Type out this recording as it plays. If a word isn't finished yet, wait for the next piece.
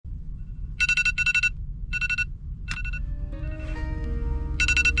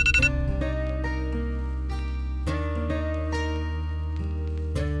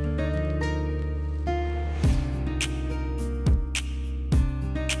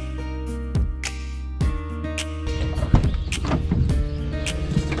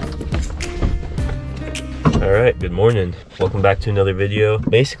Alright, good morning. Welcome back to another video.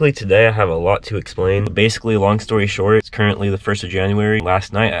 Basically today I have a lot to explain. Basically, long story short, it's currently the 1st of January.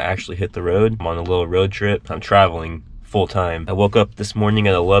 Last night I actually hit the road. I'm on a little road trip. I'm traveling full time. I woke up this morning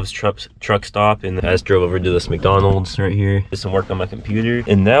at a Love's truck stop and I just drove over to this McDonald's right here. Did some work on my computer.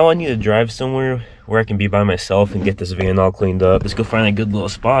 And now I need to drive somewhere where I can be by myself and get this van all cleaned up. Let's go find a good little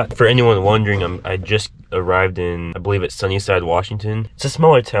spot. For anyone wondering, I just arrived in, I believe it's Sunnyside, Washington. It's a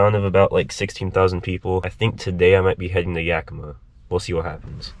smaller town of about like 16,000 people. I think today I might be heading to Yakima. We'll see what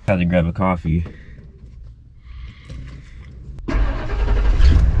happens. Had to grab a coffee.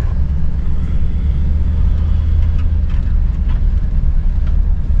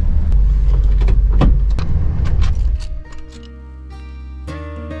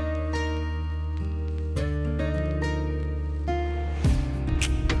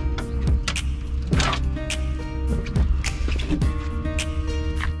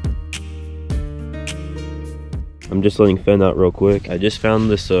 I'm just letting Fen out real quick. I just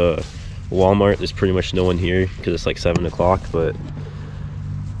found this Walmart. There's pretty much no one here because it's like 7 o'clock, but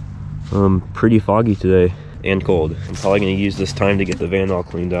pretty foggy today and cold. I'm probably gonna use this time to get the van all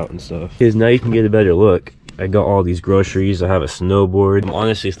cleaned out and stuff. Because now you can get a better look. I got all these groceries. I have a snowboard. I'm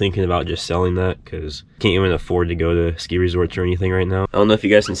honestly thinking about just selling that because I can't even afford to go to ski resorts or anything right now. I don't know if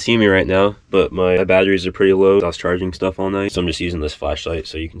you guys can see me right now, but my batteries are pretty low. I was charging stuff all night, so I'm just using this flashlight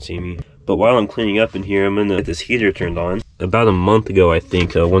so you can see me. But while I'm cleaning up in here, I'm gonna get this heater turned on. About a month ago, I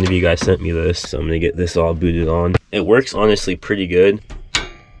think, one of you guys sent me this, so I'm gonna get this all booted on. It works honestly pretty good.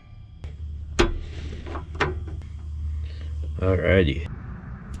 Alrighty.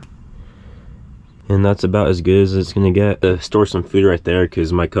 And that's about as good as it's gonna get. Store some food right there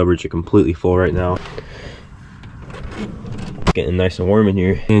because my cupboards are completely full right now. Getting nice and warm in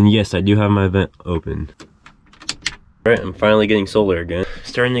here. And yes, I do have my vent open. Alright, I'm finally getting solar again.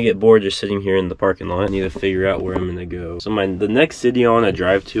 Starting to get bored just sitting here in the parking lot. I need to figure out where I'm gonna go. So the next city I want to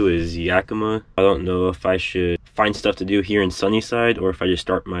drive to is Yakima. I don't know if I should find stuff to do here in Sunnyside or if I just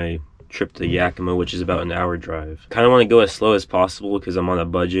start my trip to Yakima, which is about an hour drive. Kind of want to go as slow as possible because I'm on a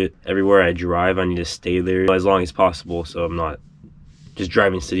budget. Everywhere I drive, I need to stay there as long as possible, so I'm not just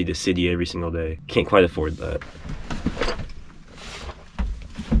driving city to city every single day. Can't quite afford that.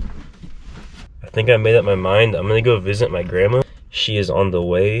 I think I made up my mind. I'm gonna go visit my grandma. She is on the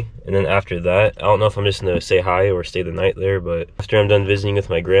way, and then after that, I don't know if I'm just gonna say hi or stay the night there, but after I'm done visiting with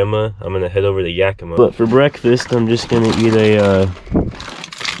my grandma, I'm gonna head over to Yakima. But for breakfast, I'm just gonna eat a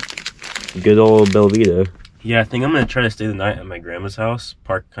good old Belvita. Yeah, I think I'm gonna try to stay the night at my grandma's house.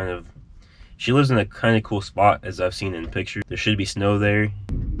 Park she lives in a kind of cool spot as I've seen in pictures. There should be snow there.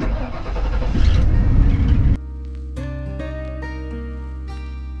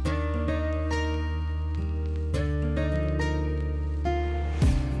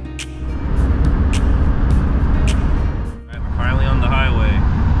 Alright, we're finally on the highway.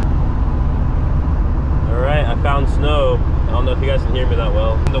 Alright, I found snow. I don't know if you guys can hear me that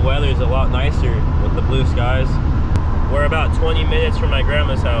well. The weather is a lot nicer with the blue skies. We're about 20 minutes from my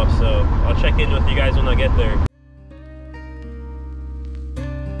grandma's house, so I'll check in with you guys when I get there.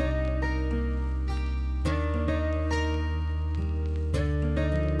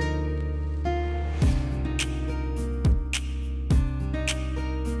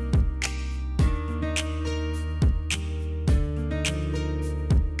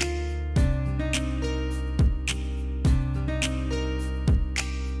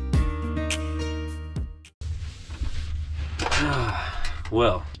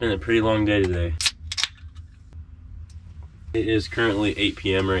 Well, it's been a pretty long day today. It is currently 8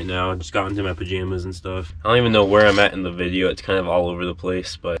 p.m. right now. I just got into my pajamas and stuff. I don't even know where I'm at in the video. It's kind of all over the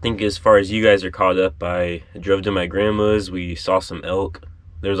place. But I think as far as you guys are caught up, I drove to my grandma's. We saw some elk.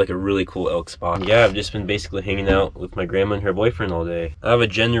 There was like a really cool elk spot. Yeah, I've just been basically hanging out with my grandma and her boyfriend all day. I have a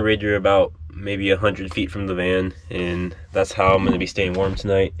generator about maybe 100 feet from the van, and that's how I'm gonna be staying warm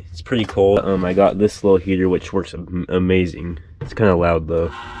tonight. It's pretty cold. I got this little heater which works amazing. It's kind of loud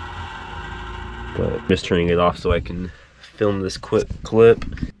though, but I'm just turning it off so I can film this quick clip.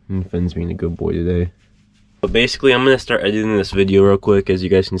 And Fenn's being a good boy today. But basically, I'm gonna start editing this video real quick. As you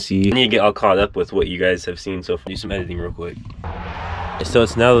guys can see, I need to get all caught up with what you guys have seen so far. Do some editing real quick. So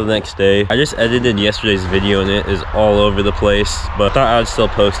it's now the next day. I just edited yesterday's video and it is all over the place, but I thought I'd still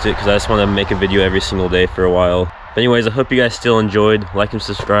post it because I just want to make a video every single day for a while. But anyways, I hope you guys still enjoyed. Like and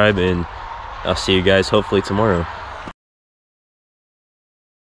subscribe, and I'll see you guys hopefully tomorrow.